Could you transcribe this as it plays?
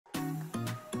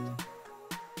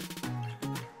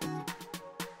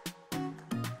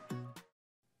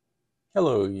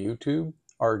Hello YouTube,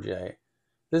 RJ.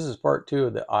 This is part 2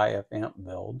 of the IF amp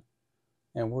build,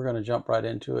 and we're going to jump right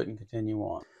into it and continue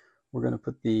on. We're going to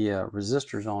put the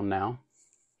resistors on now.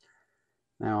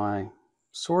 Now I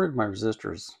sorted my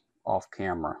resistors off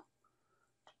camera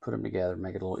to put them together,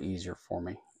 make it a little easier for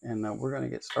me. And we're going to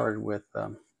get started with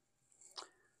going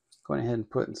ahead and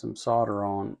putting some solder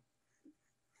on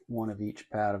one of each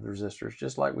pad of the resistors,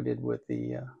 just like we did with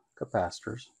the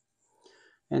capacitors.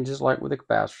 And just like with the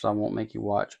capacitors, I won't make you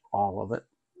watch all of it.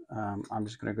 I'm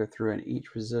just going to go through, and each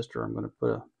resistor I'm going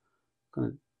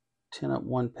to tin up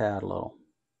one pad a little.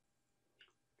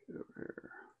 Over here.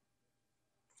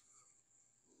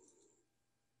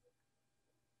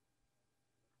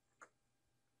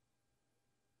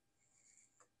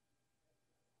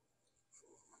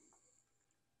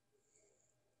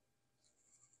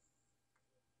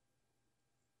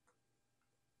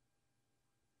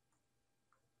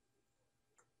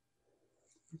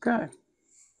 Okay,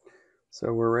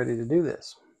 so we're ready to do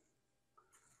this.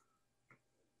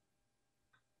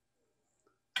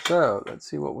 So let's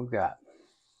see what we've got.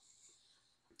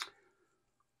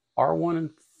 R1 and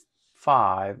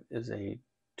 5 is a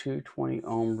 220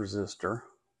 ohm resistor.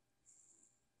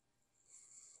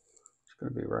 It's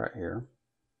going to be right here.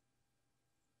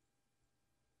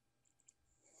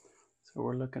 So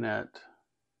we're looking at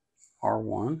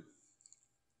R1.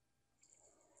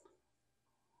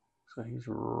 So he's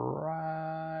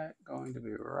going to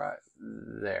be right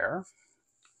there.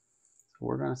 So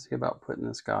we're going to see about putting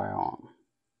this guy on.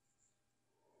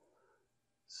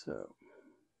 So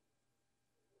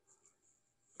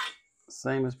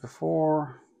same as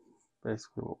before.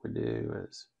 Basically what we do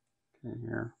is get in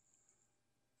here,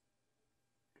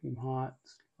 keep him hot,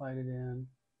 slide it in,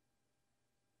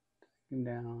 take him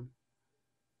down,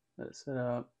 let it sit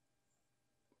up.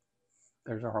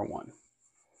 There's R1.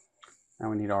 Now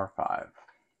we need R5.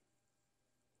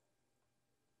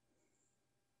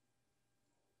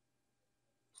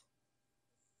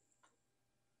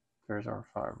 There's R5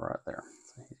 right there.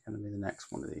 So he's going to be the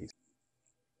next one of these.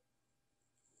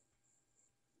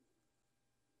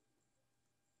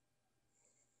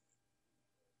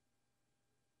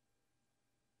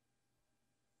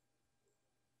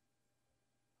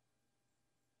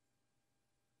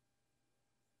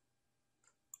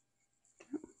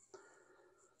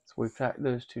 So we've tacked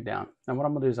those two down. Now what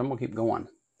I'm going to do is I'm going to keep going.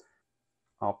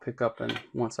 I'll pick up, and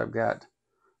once I've got,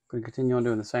 I'm going to continue on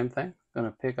doing the same thing. I'm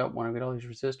going to pick up when I get all these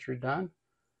resistors done.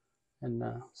 And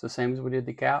it's the same as we did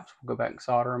the caps. We'll go back and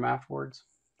solder them afterwards.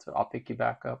 So I'll pick you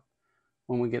back up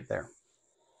when we get there.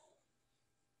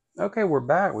 Okay, we're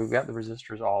back. We've got the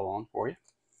resistors all on for you.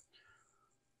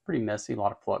 Pretty messy, a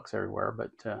lot of flux everywhere,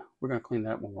 but we're going to clean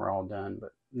that up when we're all done.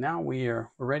 But now we're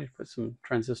ready to put some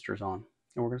transistors on.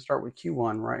 And we're going to start with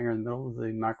Q1 right here in the middle of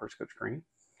the microscope screen.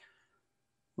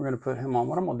 We're going to put him on.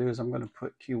 What I'm going to do is I'm going to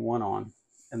put Q1 on,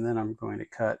 and then I'm going to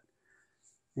cut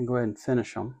and go ahead and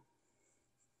finish them,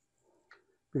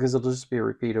 because it'll just be a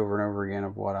repeat over and over again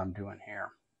of what I'm doing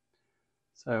here.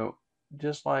 So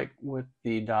just like with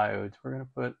the diodes, we're going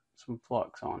to put some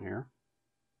flux on here.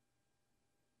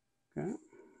 Okay.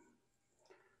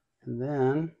 And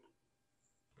then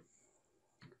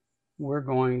we're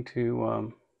going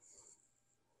to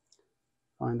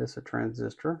find us a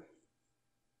transistor.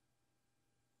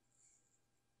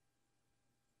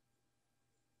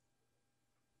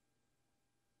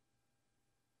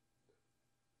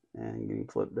 And getting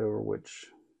flipped over, which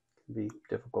can be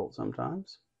difficult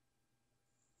sometimes.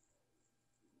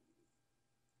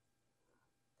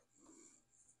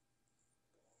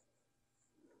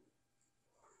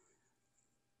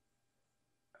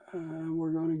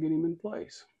 We're going to get him in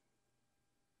place.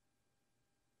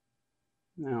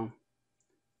 Now,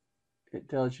 it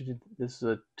tells you this is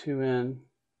a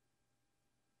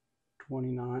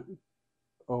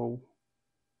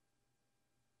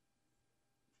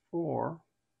 2N2904,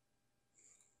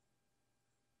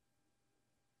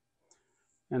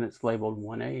 and it's labeled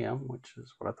 1 AM, which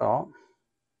is what I thought.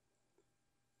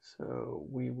 So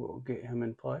we will get him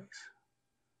in place.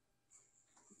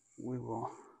 We will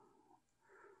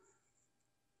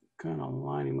kind of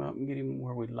line him up and get him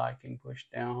where we'd like him,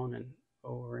 pushed down and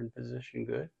over in position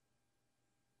good,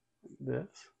 like this.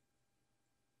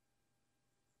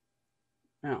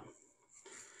 Now,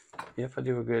 if I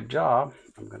do a good job,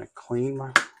 I'm going to clean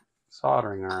my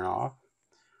soldering iron off.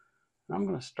 And I'm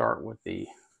going to start with the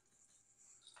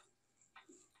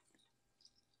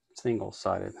single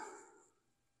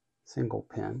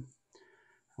pin.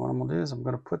 What I'm going to do is I'm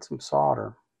going to put some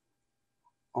solder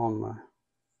on my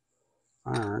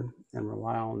iron and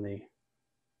rely on the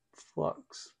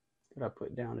flux that I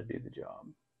put down to do the job.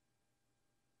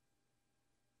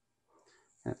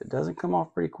 And if it doesn't come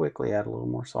off pretty quickly, add a little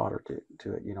more solder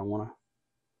to it. You don't want to.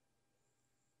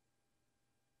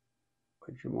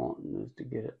 What you want is to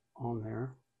get it on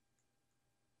there.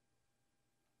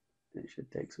 It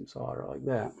should take some solder like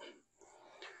that.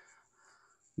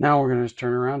 Now we're going to just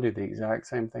turn around and do the exact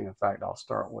same thing. In fact, I'll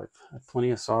start with plenty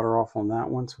of solder off on that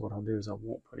one. So what I'll do is I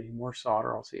won't put any more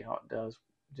solder. I'll see how it does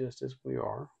just as we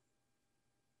are.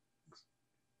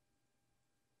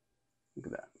 Look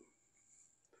at that.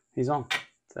 He's on.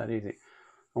 It's that easy.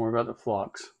 Don't worry about the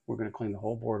flux. We're going to clean the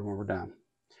whole board when we're done.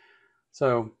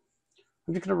 So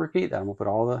I'm just going to repeat that. I'm going to put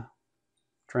all the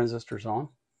transistors on.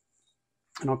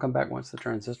 And I'll come back once the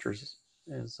transistors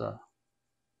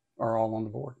are all on the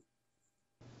board.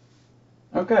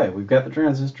 Okay, we've got the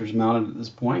transistors mounted at this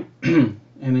point. And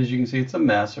as you can see, it's a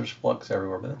mess. There's flux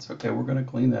everywhere, but that's okay. We're going to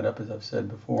clean that up, as I've said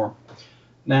before.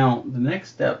 Now, the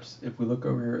next steps, if we look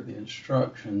over here at the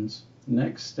instructions, the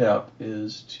next step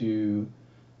is to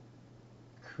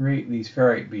create these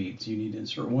ferrite beads. You need to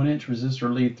insert 1-inch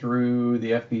resistor lead through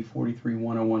the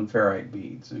FB43101 ferrite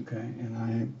beads. Okay, and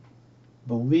I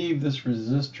believe this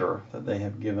resistor that they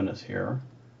have given us here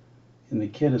in the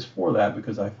kit is for that,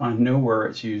 because I find nowhere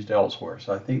it's used elsewhere.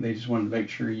 So I think they just wanted to make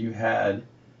sure you had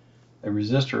a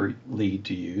resistor lead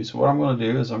to use. So what I'm going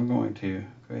to do is I'm going to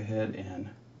go ahead and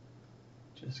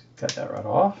just cut that right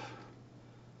off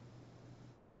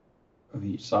of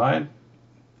each side,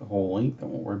 the whole length. I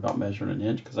won't worry about measuring an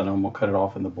inch because I know I'm going to cut it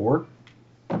off in the board.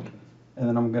 And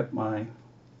then I'm going to get my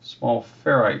small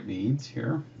ferrite beads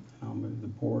here. I'll move the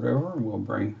board over and we'll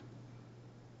bring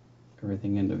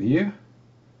everything into view.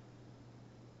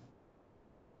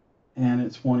 And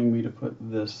it's wanting me to put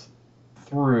this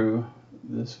through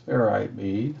this ferrite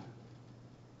bead.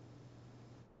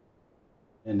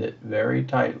 Bend it very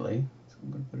tightly. So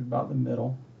I'm going to put it about the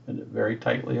middle. Bend it very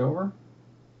tightly over.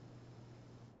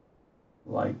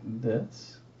 Like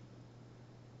this.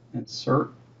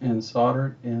 Insert and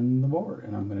solder it in the board.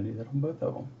 And I'm going to do that on both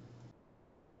of them.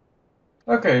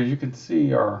 Okay, as you can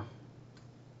see, our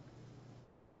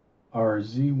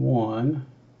Z1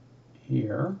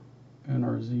 here and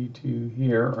our Z2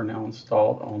 here are now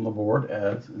installed on the board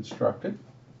as instructed.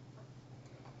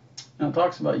 Now it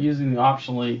talks about using the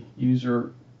optionally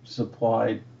user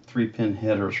supplied 3-pin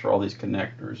headers for all these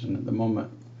connectors, and at the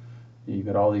moment you've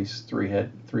got all these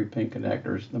 3-pin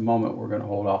connectors. At the moment we're going to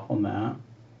hold off on that.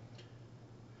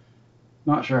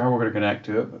 Not sure how we're going to connect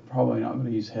to it, but probably not going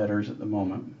to use headers at the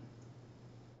moment.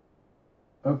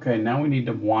 Okay, now we need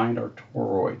to wind our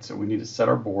toroid, so we need to set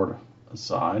our board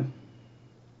aside.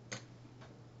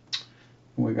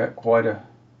 We got quite a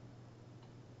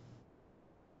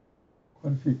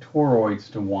few toroids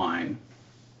to wind.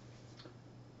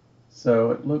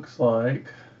 So it looks like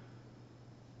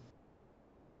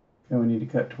we need to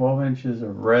cut 12 inches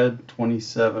of red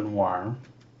 27 wire.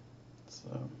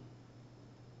 So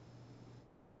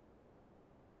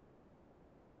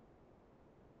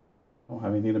I don't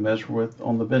have anything to measure with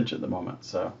on the bench at the moment,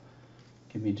 so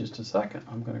give me just a second.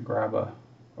 I'm going to grab a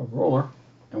ruler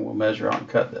and we'll measure out and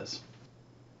cut this.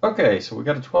 Okay, so we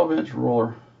got a 12-inch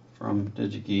ruler from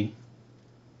DigiKey.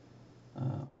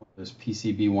 Those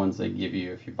PCB ones they give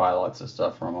you if you buy lots of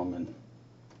stuff from them. And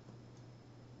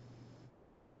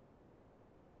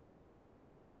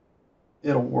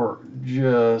it'll work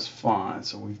just fine.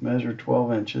 So we've measured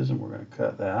 12 inches and we're going to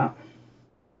cut that.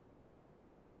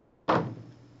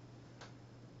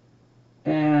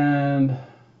 And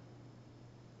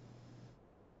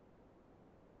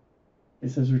it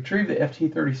says retrieve the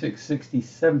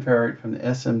FT3667 ferrite from the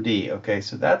SMD. Okay,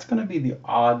 so that's going to be the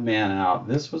odd man out.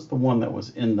 This was the one that was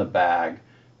in the bag.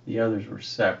 The others were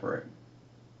separate.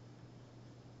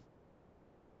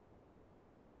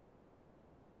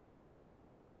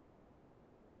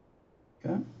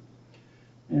 Okay.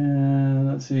 And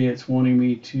let's see, it's wanting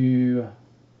me to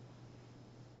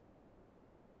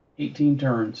 18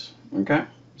 turns. Okay,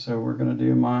 so we're going to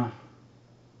do my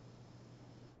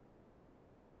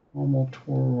normal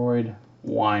toroid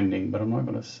winding, but I'm not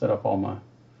going to set up all my,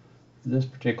 for this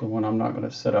particular one, I'm not going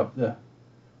to set up the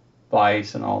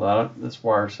vise and all that. This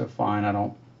wire's so fine, I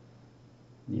don't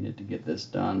need it to get this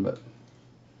done, but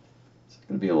it's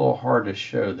going to be a little hard to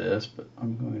show this, but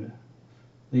I'm going to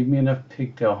leave me enough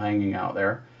pigtail hanging out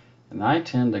there. And I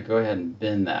tend to go ahead and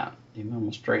bend that. Even though I'm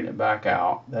going to straighten it back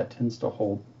out, that tends to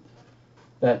hold,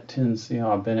 see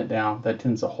how I bend it down? That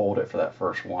tends to hold it for that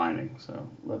first winding. So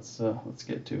let's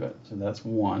get to it. So that's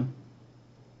one.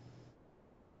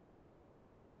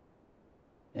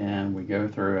 And we go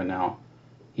through, and now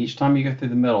each time you go through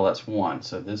the middle, that's one.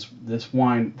 So this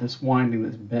winding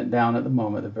that's bent down at the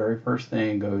moment, the very first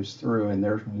thing goes through, and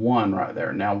there's one right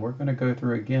there. Now we're going to go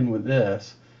through again with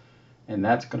this, and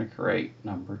that's going to create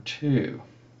number 2.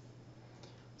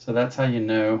 So that's how you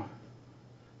know,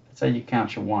 that's how you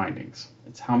count your windings.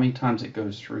 It's how many times it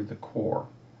goes through the core.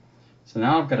 So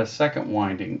now I've got a second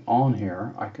winding on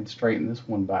here. I can straighten this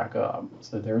one back up.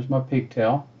 So there's my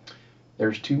pigtail.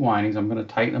 There's 2 windings. I'm going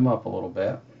to tighten them up a little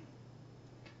bit.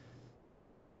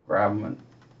 Grab them and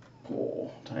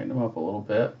pull, tighten them up a little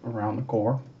bit around the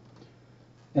core.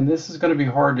 And this is going to be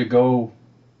hard to go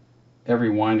every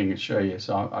winding and show you.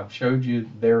 So I've showed you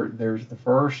there's the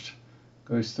first,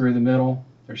 goes through the middle.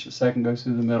 There's the second, goes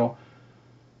through the middle.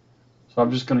 So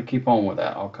I'm just going to keep on with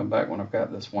that. I'll come back when I've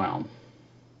got this wound.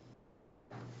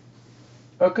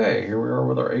 Okay, here we are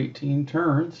with our 18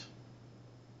 turns.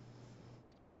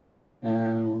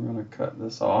 And we're going to cut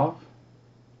this off.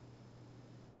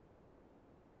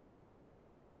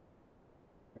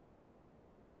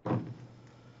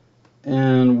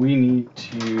 And we need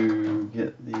to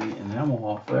get the enamel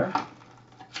off there.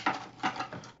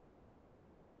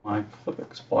 My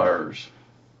Clip-X pliers.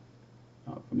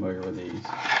 Not familiar with these.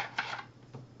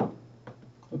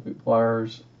 Clip-X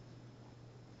pliers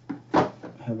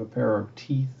have a pair of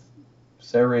teeth,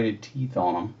 serrated teeth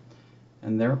on them,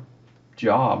 and their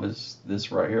job is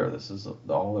this right here. This is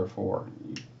all they're for.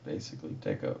 You basically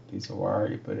take a piece of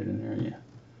wire, you put it in there, and you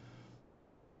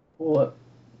pull it,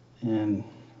 and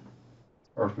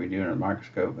of course we do it in a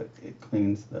microscope, but it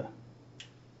cleans the,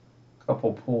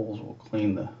 couple pulls will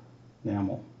clean the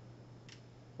enamel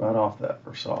right off that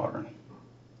for soldering.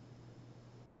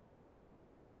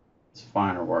 This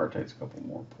finer wire takes a couple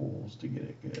more pulls to get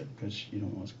it good, because you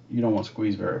don't want to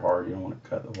squeeze very hard. You don't want to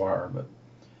cut the wire, but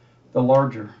the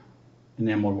larger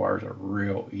enamel wires are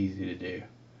real easy to do.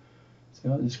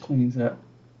 So it just cleans that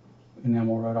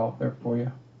enamel right off there for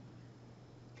you.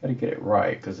 Got to get it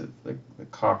right, because the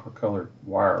copper colored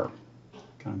wire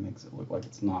kind of makes it look like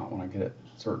it's not when I get it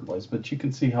in certain places. But you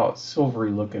can see how it's silvery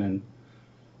looking and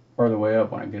farther way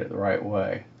up when I get it the right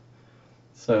way.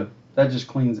 So that just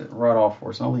cleans it right off for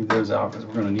us. I'll leave those out because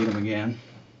we're going to need them again.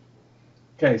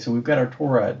 Okay, so we've got our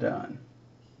torad done.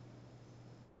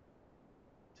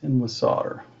 Tin with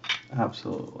solder.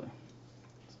 Absolutely.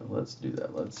 So let's do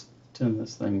that. Let's tin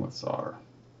this thing with solder.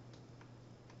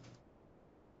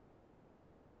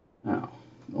 Now,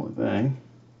 the only thing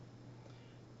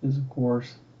is, of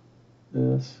course,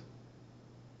 this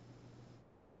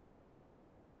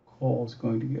coal is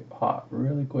going to get hot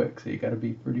really quick, so you got to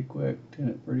be pretty quick, tin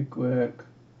it pretty quick.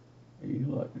 You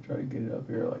like to try to get it up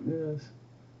here like this.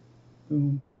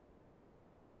 Boom.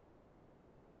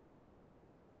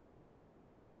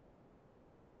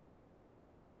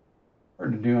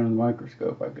 Hard to do under the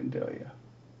microscope, I can tell you.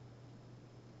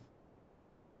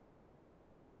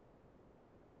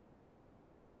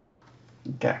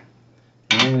 Okay,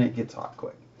 and it gets hot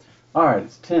quick. All right,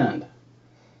 it's tinned.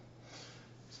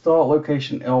 Install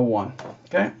location L1.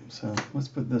 Okay, so let's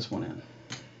put this one in.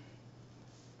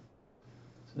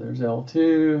 So there's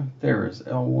L2, there is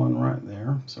L1 right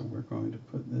there. So we're going to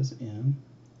put this in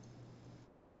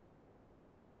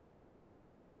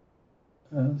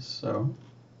as so.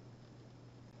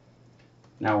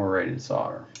 Now we're ready to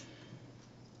solder.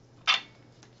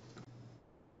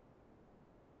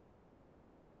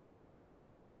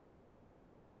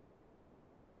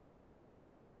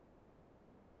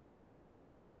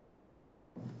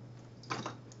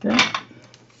 Okay.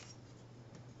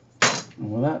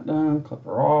 And with that done, clip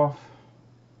her off.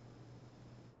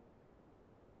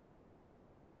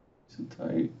 Nice and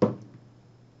tight.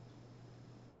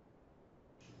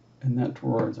 And that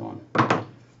toroid's on.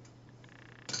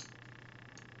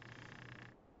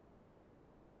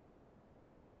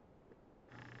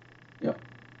 Yep.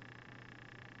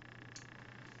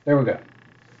 There we go.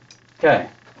 Okay.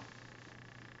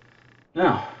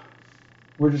 Now,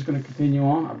 we're just going to continue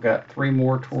on. I've got 3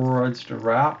 more toroids to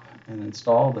wrap and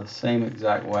install the same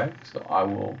exact way. So I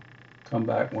will come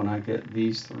back when I get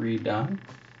these 3 done,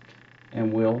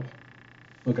 and we'll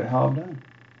look at how I've done.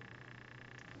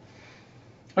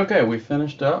 Okay, we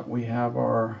finished up. We have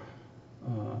our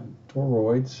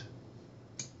toroids.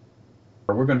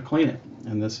 We're going to clean it,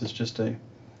 and this is just a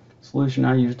solution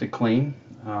I use to clean.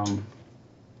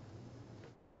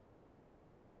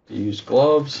 Use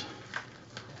gloves.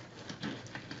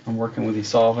 I'm working with these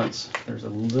solvents. There's a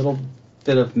little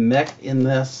bit of mech in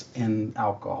this and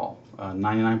alcohol,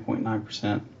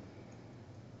 99.9%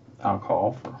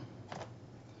 alcohol.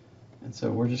 And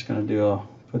so we're just going to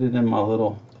put it in my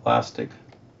little plastic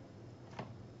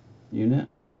unit.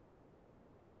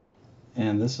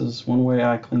 And this is one way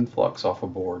I clean flux off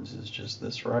of boards, is just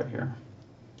this right here.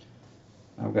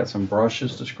 I've got some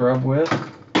brushes to scrub with.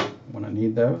 When I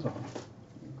need those, I'll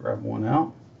grab one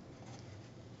out.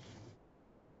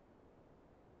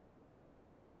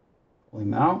 Pull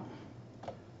him out.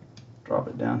 Drop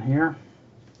it down here.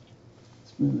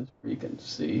 Let's move this where you can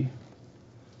see. You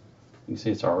can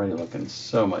see it's already looking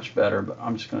so much better, but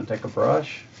I'm just going to take a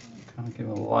brush, kind of give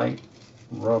it a light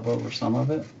rub over some of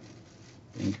it.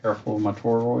 Being careful with my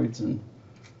toroids and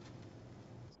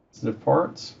sensitive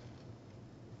parts.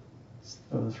 Let's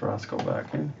throw this rascal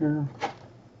back in here.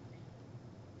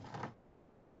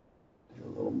 Do a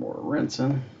little more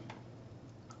rinsing.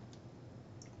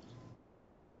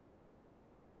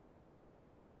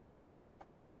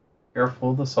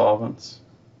 Careful of the solvents.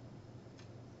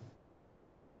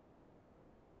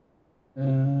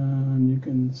 And you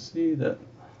can see that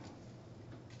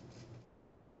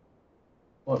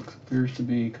flux appears to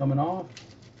be coming off.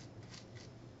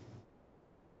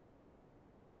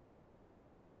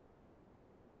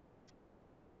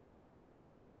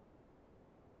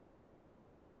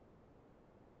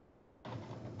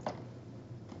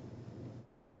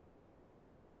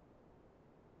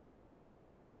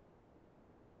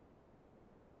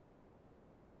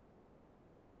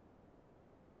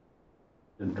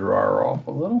 To dry her off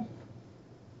a little.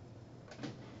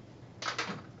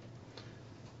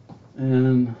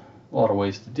 And a lot of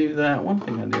ways to do that. One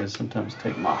thing I do is sometimes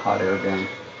take my hot air gun.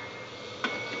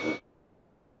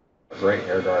 A great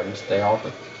hair dryer to stay off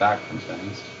the back from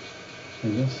things.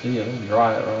 And you'll see it'll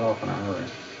dry it right off in a hurry.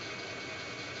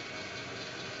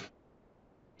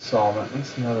 Solvent.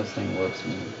 Let's see how this thing looks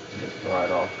when it gets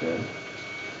dried off good.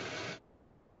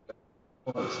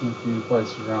 Flux in a few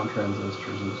places around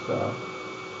transistors and stuff.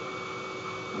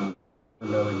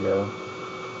 Another go.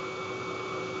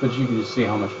 But you can just see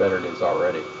how much better it is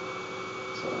already.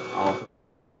 So I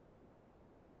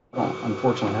don't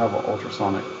unfortunately have an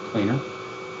ultrasonic cleaner.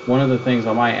 One of the things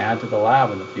I might add to the lab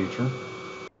in the future, you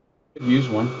could use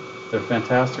one. They're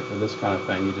fantastic for this kind of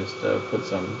thing. You just put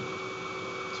some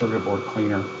circuit board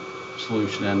cleaner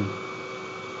solution in,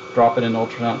 drop it in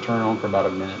ultrasound, turn it on for about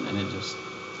a minute, and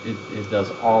it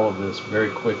does all of this very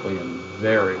quickly and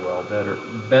very well,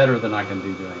 better than I can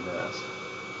do doing this.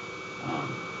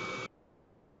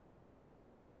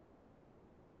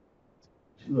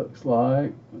 She looks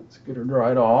like, let's get her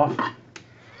dried off.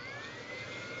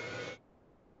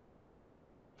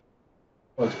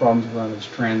 Flux problems around these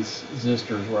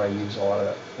transistors where I use a lot of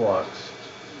that flux.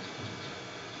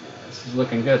 Yeah, this is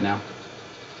looking good now.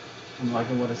 I'm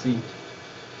liking what I see.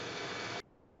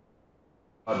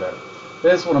 I bet.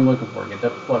 This is what I'm looking for. Get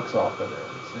that flux off of there.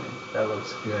 See, that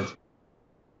looks good.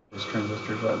 These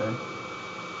transistors right there.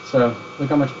 So look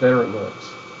how much better it looks.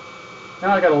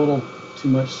 Now I got a little too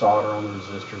much solder on the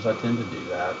resistors. I tend to do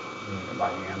that, doing it by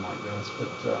hand like this, but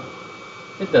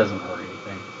it doesn't hurt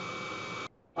anything.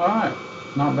 All right,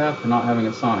 not bad for not having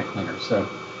a sonic cleaner. So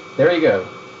there you go.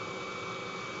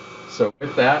 So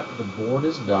with that, the board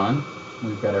is done.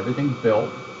 We've got everything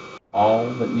built. All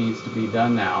that needs to be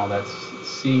done now, that's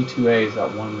C2A is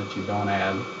that one that you don't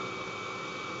add.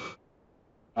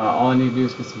 All I need to do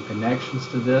is get some connections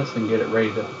to this and get it ready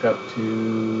to hook up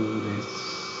to the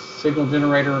signal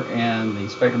generator and the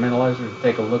spectrum analyzer to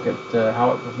take a look at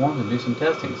how it performs and do some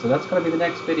testing. So that's going to be the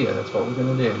next video. That's what we're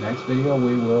going to do. Next video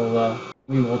we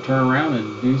will turn around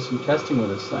and do some testing with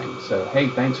this thing. So hey,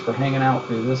 thanks for hanging out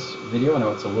through this video. I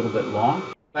know it's a little bit long.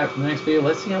 Back for the next video,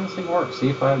 let's see how this thing works. See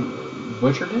if I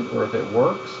butchered it or if it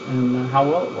works and how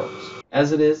well it works.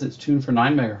 As it is, it's tuned for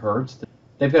 9 megahertz.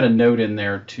 They've got a note in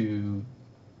there to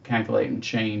calculate and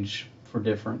change for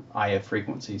different IF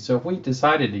frequencies. So if we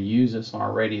decided to use this on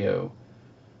our radio,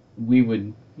 we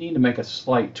would need to make a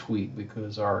slight tweak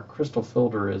because our crystal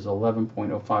filter is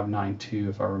 11.0592,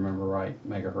 if I remember right,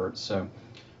 megahertz. So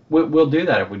we'll do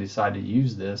that if we decide to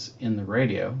use this in the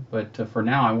radio. But for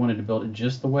now, I wanted to build it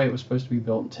just the way it was supposed to be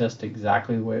built and test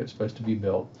exactly the way it was supposed to be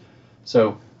built.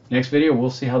 So next video, we'll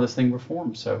see how this thing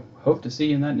performs. So hope to see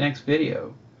you in that next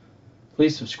video.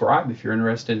 Please subscribe if you're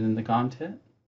interested in the content.